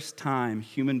first time,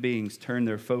 human beings turned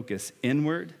their focus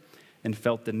inward and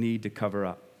felt the need to cover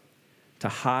up, to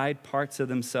hide parts of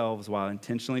themselves while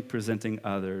intentionally presenting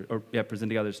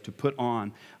others to put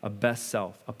on a best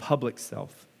self, a public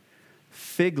self.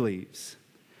 Fig leaves.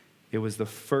 It was the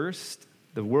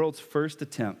world's first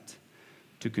attempt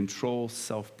to control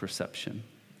self-perception.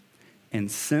 And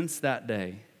since that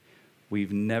day,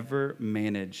 we've never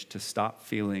managed to stop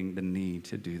feeling the need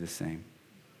to do the same.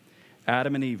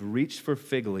 Adam and Eve reached for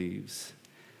fig leaves,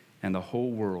 and the whole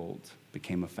world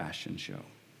became a fashion show.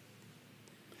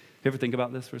 You ever think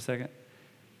about this for a second?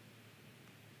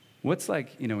 What's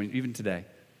even today,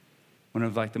 one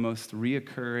of the most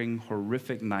reoccurring,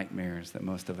 horrific nightmares that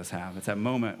most of us have? It's that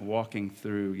moment walking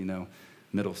through,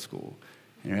 middle school,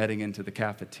 and you're heading into the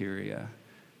cafeteria,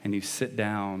 and you sit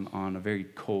down on a very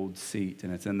cold seat,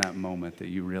 and it's in that moment that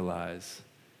you realize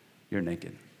you're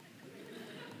naked.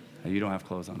 You don't have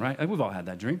clothes on, right? We've all had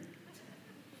that dream.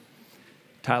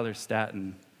 Tyler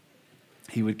Staton,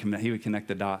 he would connect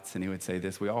the dots, and he would say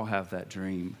this: we all have that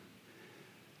dream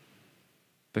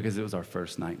because it was our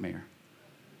first nightmare.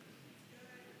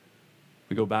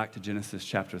 We go back to Genesis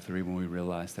chapter 3 when we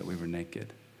realized that we were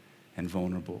naked and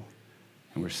vulnerable,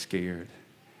 and we're scared,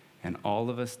 And all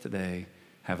of us today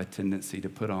have a tendency to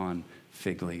put on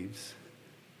fig leaves.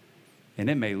 And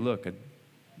it may look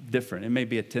different. It may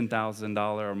be a $10,000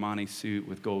 Armani suit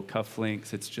with gold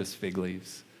cufflinks. It's just fig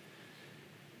leaves.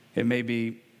 It may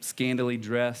be scantily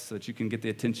dressed so that you can get the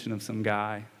attention of some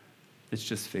guy. It's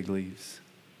just fig leaves.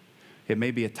 It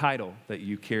may be a title that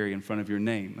you carry in front of your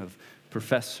name of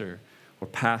professor or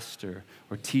pastor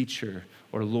or teacher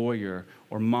or lawyer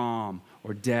or mom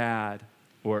or dad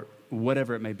or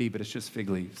whatever it may be, but it's just fig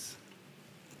leaves.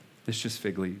 It's just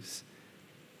fig leaves.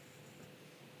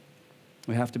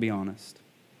 We have to be honest.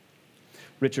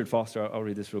 Richard Foster, I'll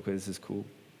read this real quick. This is cool.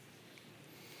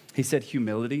 He said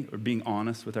humility, or being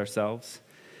honest with ourselves,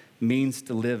 means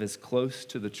to live as close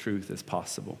to the truth as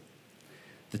possible.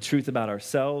 The truth about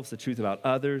ourselves, the truth about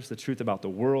others, the truth about the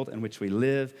world in which we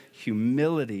live.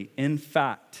 Humility, in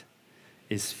fact,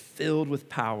 is filled with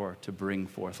power to bring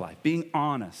forth life. Being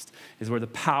honest is where the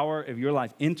power of your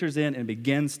life enters in and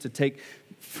begins to take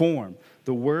form.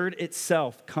 The word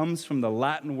itself comes from the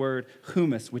Latin word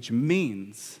humus, which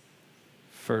means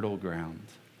fertile ground.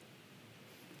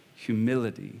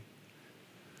 Humility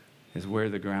is where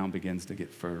the ground begins to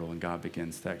get fertile and God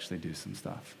begins to actually do some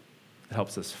stuff. It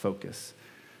helps us focus.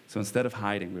 So instead of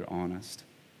hiding, we're honest.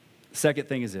 The second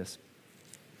thing is this.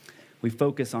 We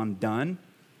focus on done,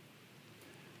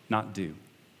 not do.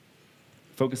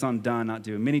 Focus on done, not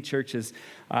do. In many churches,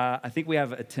 I think we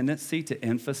have a tendency to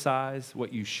emphasize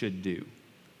what you should do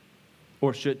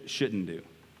or shouldn't do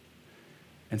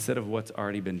instead of what's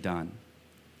already been done.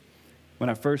 When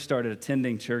I first started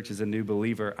attending church as a new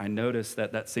believer, I noticed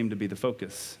that seemed to be the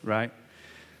focus, right?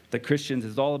 That Christians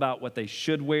is all about what they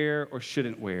should wear or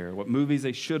shouldn't wear, what movies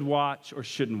they should watch or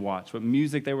shouldn't watch, what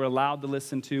music they were allowed to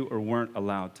listen to or weren't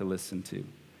allowed to listen to.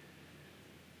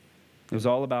 It was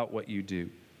all about what you do.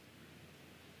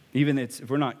 Even if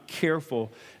we're not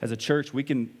careful as a church, we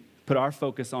can put our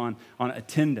focus on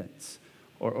attendance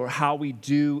or how we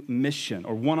do mission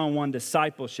or one-on-one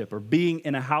discipleship or being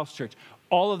in a house church.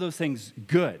 All of those things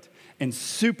good and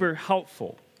super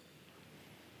helpful.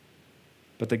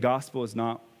 But the gospel is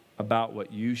not about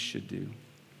what you should do.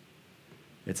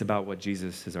 It's about what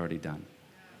Jesus has already done.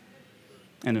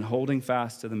 And in holding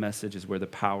fast to the message is where the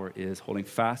power is. Holding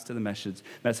fast to the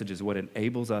message is what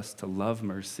enables us to love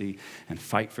mercy and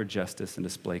fight for justice and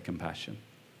display compassion.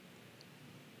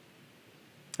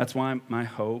 That's why my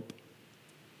hope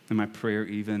and my prayer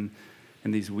even in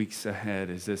these weeks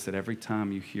ahead is this, that every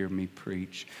time you hear me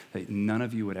preach, that none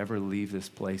of you would ever leave this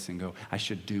place and go, I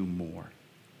should do more.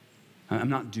 I'm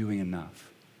not doing enough.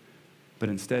 But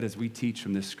instead, as we teach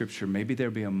from this scripture, maybe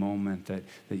there'll be a moment that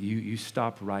you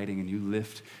stop writing and you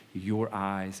lift your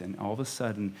eyes and all of a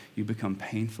sudden you become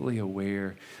painfully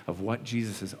aware of what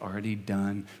Jesus has already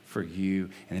done for you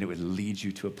and that it would lead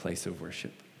you to a place of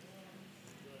worship.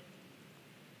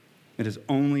 It is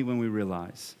only when we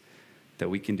realize that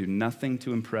we can do nothing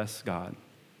to impress God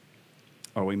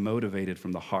are we motivated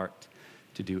from the heart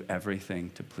to do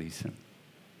everything to please him.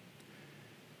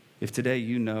 If today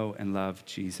you know and love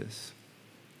Jesus,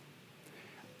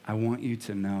 I want you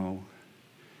to know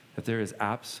that there is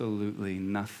absolutely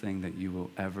nothing that you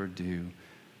will ever do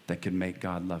that could make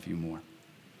God love you more.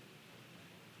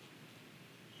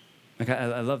 Like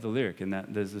I love the lyric in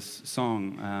that there's this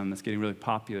song that's getting really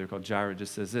popular called Jireh. It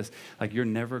just says this, like you're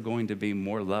never going to be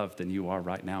more loved than you are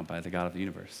right now by the God of the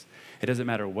universe. It doesn't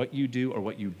matter what you do or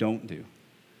what you don't do.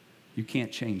 You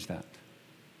can't change that.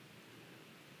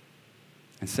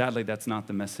 And sadly, that's not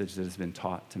the message that has been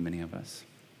taught to many of us.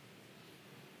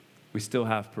 We still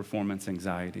have performance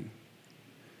anxiety.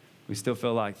 We still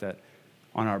feel like that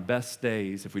on our best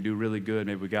days, if we do really good,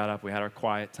 maybe we got up, we had our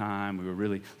quiet time, we were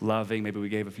really loving, maybe we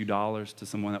gave a few dollars to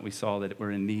someone that we saw that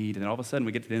were in need, and then all of a sudden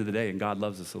we get to the end of the day and God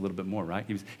loves us a little bit more, right?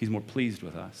 He's more pleased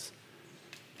with us.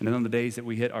 And then on the days that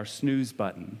we hit our snooze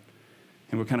button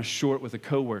and we're kind of short with a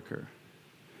coworker,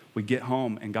 we get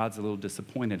home and God's a little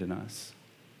disappointed in us.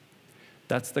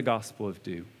 That's the gospel of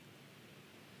do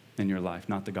in your life,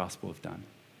 not the gospel of done.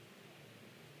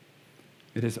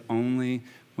 It is only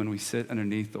when we sit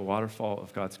underneath the waterfall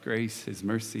of God's grace, his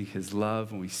mercy, his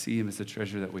love, when we see him as the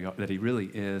treasure that he really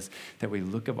is, that we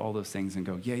look at all those things and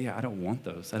go, yeah, I don't want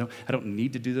those. I don't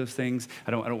need to do those things.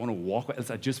 I don't want to walk with this.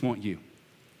 I just want you.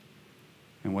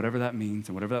 And whatever that means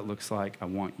and whatever that looks like, I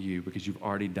want you because you've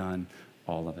already done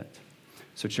all of it.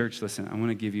 So church, listen, I want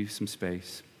to give you some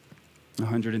space,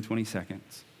 120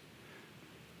 seconds.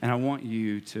 And I want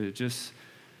you to just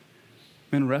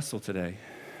wrestle today.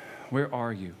 Where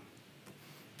are you?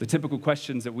 The typical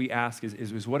questions that we ask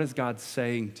is what is God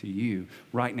saying to you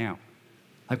right now?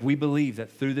 Like we believe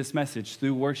that through this message,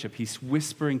 through worship, he's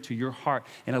whispering to your heart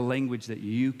in a language that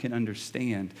you can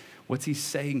understand. What's he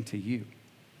saying to you?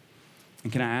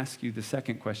 And can I ask you, the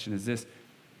second question is this: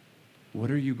 what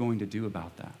are you going to do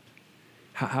about that?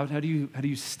 How do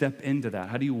you step into that?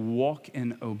 How do you walk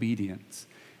in obedience?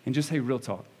 And just, hey, real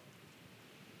talk.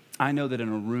 I know that in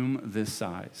a room this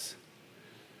size,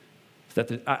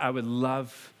 that I would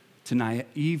love to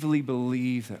naively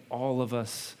believe that all of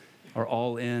us are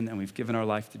all in and we've given our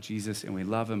life to Jesus and we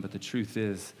love him. But the truth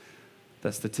is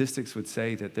that statistics would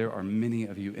say that there are many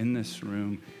of you in this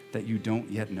room that you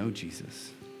don't yet know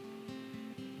Jesus.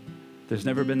 There's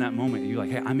never been that moment you're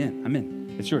like, hey, I'm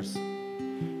in, it's yours.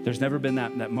 There's never been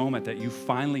that moment that you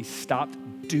finally stopped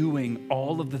doing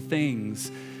all of the things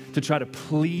to try to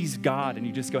please God and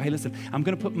you just go, hey, listen, I'm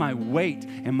gonna put my weight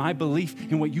and my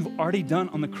belief in what you've already done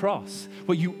on the cross,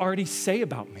 what you already say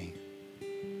about me.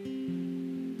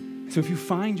 So if you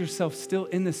find yourself still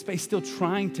in this space, still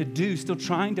trying to do, still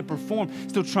trying to perform,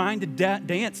 still trying to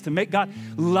dance to make God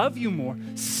love you more,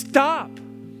 stop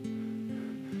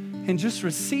and just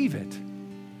receive it.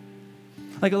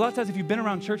 Like a lot of times if you've been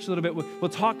around church a little bit, we'll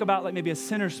talk about like maybe a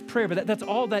sinner's prayer, but that's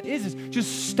all that is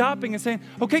just stopping and saying,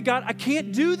 okay, God, I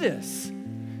can't do this.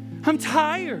 I'm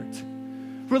tired.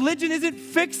 Religion isn't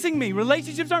fixing me.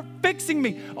 Relationships aren't fixing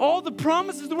me. All the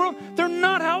promises of the world, they're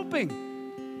not helping.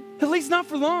 At least not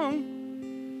for long.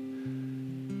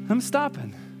 I'm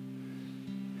stopping.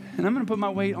 And I'm going to put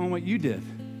my weight on what you did.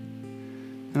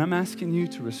 And I'm asking you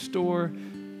to restore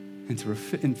and to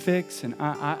fix. And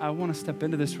I want to step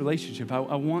into this relationship.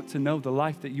 I want to know the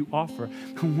life that you offer.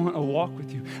 I want to walk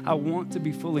with you. I want to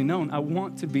be fully known. I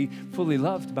want to be fully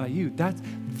loved by you.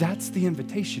 That's the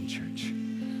invitation, church.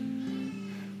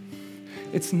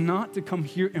 It's not to come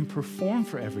here and perform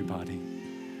for everybody.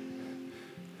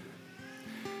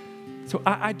 So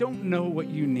I don't know what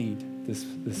you need this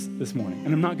morning,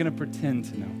 and I'm not going to pretend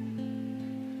to know.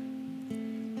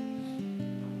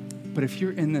 But if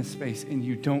you're in this space and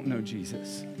you don't know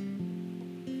Jesus,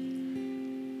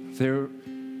 there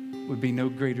would be no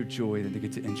greater joy than to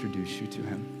get to introduce you to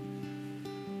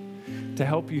him, to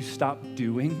help you stop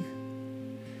doing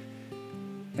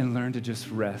and learn to just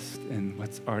rest in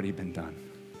what's already been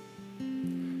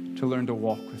done, to learn to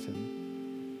walk with him.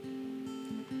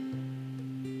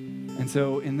 And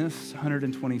so in this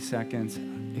 120 seconds,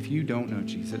 if you don't know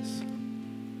Jesus,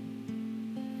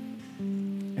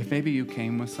 if maybe you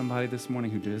came with somebody this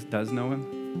morning who does know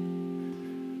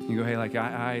him, you go, hey, like,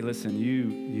 listen,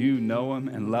 you know him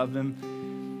and love him.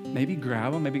 Maybe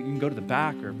grab him. Maybe you can go to the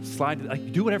back or slide,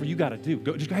 like do whatever you got to do.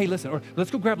 Just go, hey, listen, or let's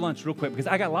go grab lunch real quick because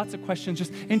I got lots of questions.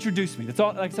 Just introduce me. That's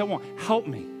all like I want. Help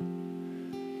me.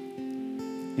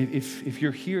 If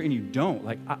you're here and you don't,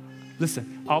 like,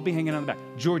 listen, I'll be hanging out in the back.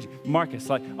 Georgie, Marcus,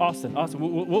 like Austin,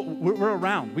 we're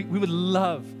around. We would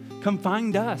love, come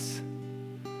find us.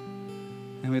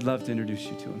 And we'd love to introduce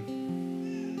you to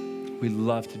him. We'd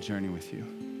love to journey with you.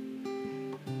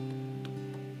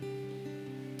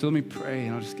 So let me pray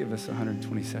and I'll just give us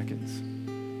 120 seconds.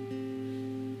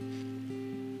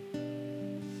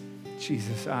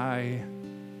 Jesus,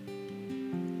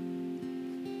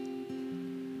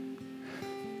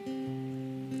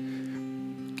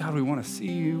 God, we want to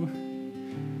see you.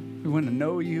 We want to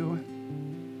know you.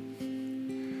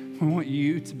 We want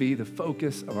you to be the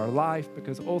focus of our life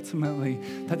because ultimately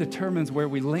that determines where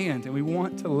we land, and we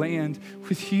want to land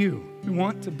with you. We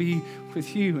want to be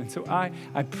with you. And so I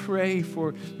pray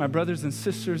for my brothers and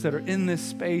sisters that are in this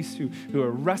space who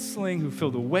are wrestling, who feel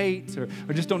the weight or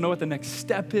just don't know what the next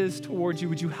step is towards you.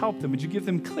 Would you help them? Would you give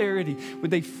them clarity?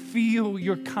 Would they feel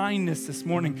your kindness this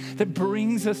morning that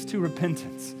brings us to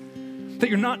repentance? That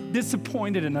you're not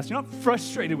disappointed in us. You're not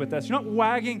frustrated with us. You're not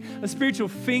wagging a spiritual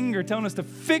finger telling us to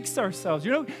fix ourselves.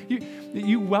 You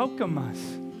welcome us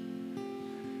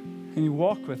and you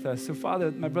walk with us. So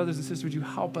Father, my brothers and sisters, would you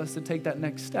help us to take that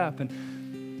next step?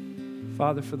 And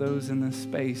Father, for those in this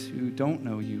space who don't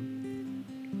know you,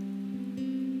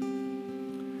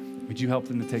 would you help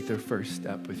them to take their first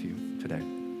step with you today?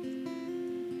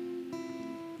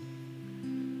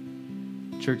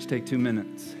 Church, take 2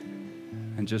 minutes.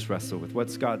 And just wrestle with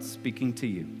what's God speaking to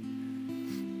you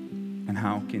and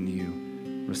how can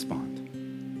you respond.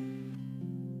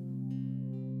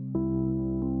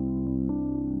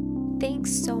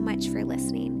 Thanks so much for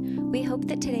listening. We hope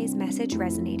that today's message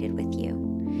resonated with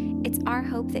you. It's our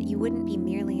hope that you wouldn't be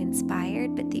merely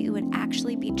inspired, but that you would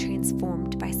actually be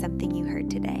transformed by something you heard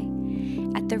today.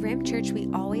 At the Rim Church, we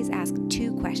always ask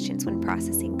 2 questions when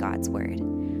processing God's word.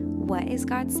 What is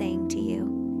God saying to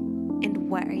you?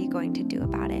 And what are you going to do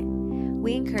about it?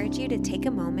 We encourage you to take a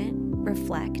moment,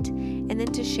 reflect, and then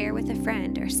to share with a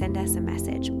friend or send us a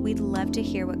message. We'd love to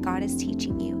hear what God is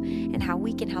teaching you and how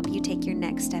we can help you take your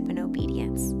next step in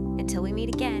obedience. Until we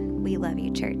meet again, we love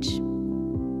you, church.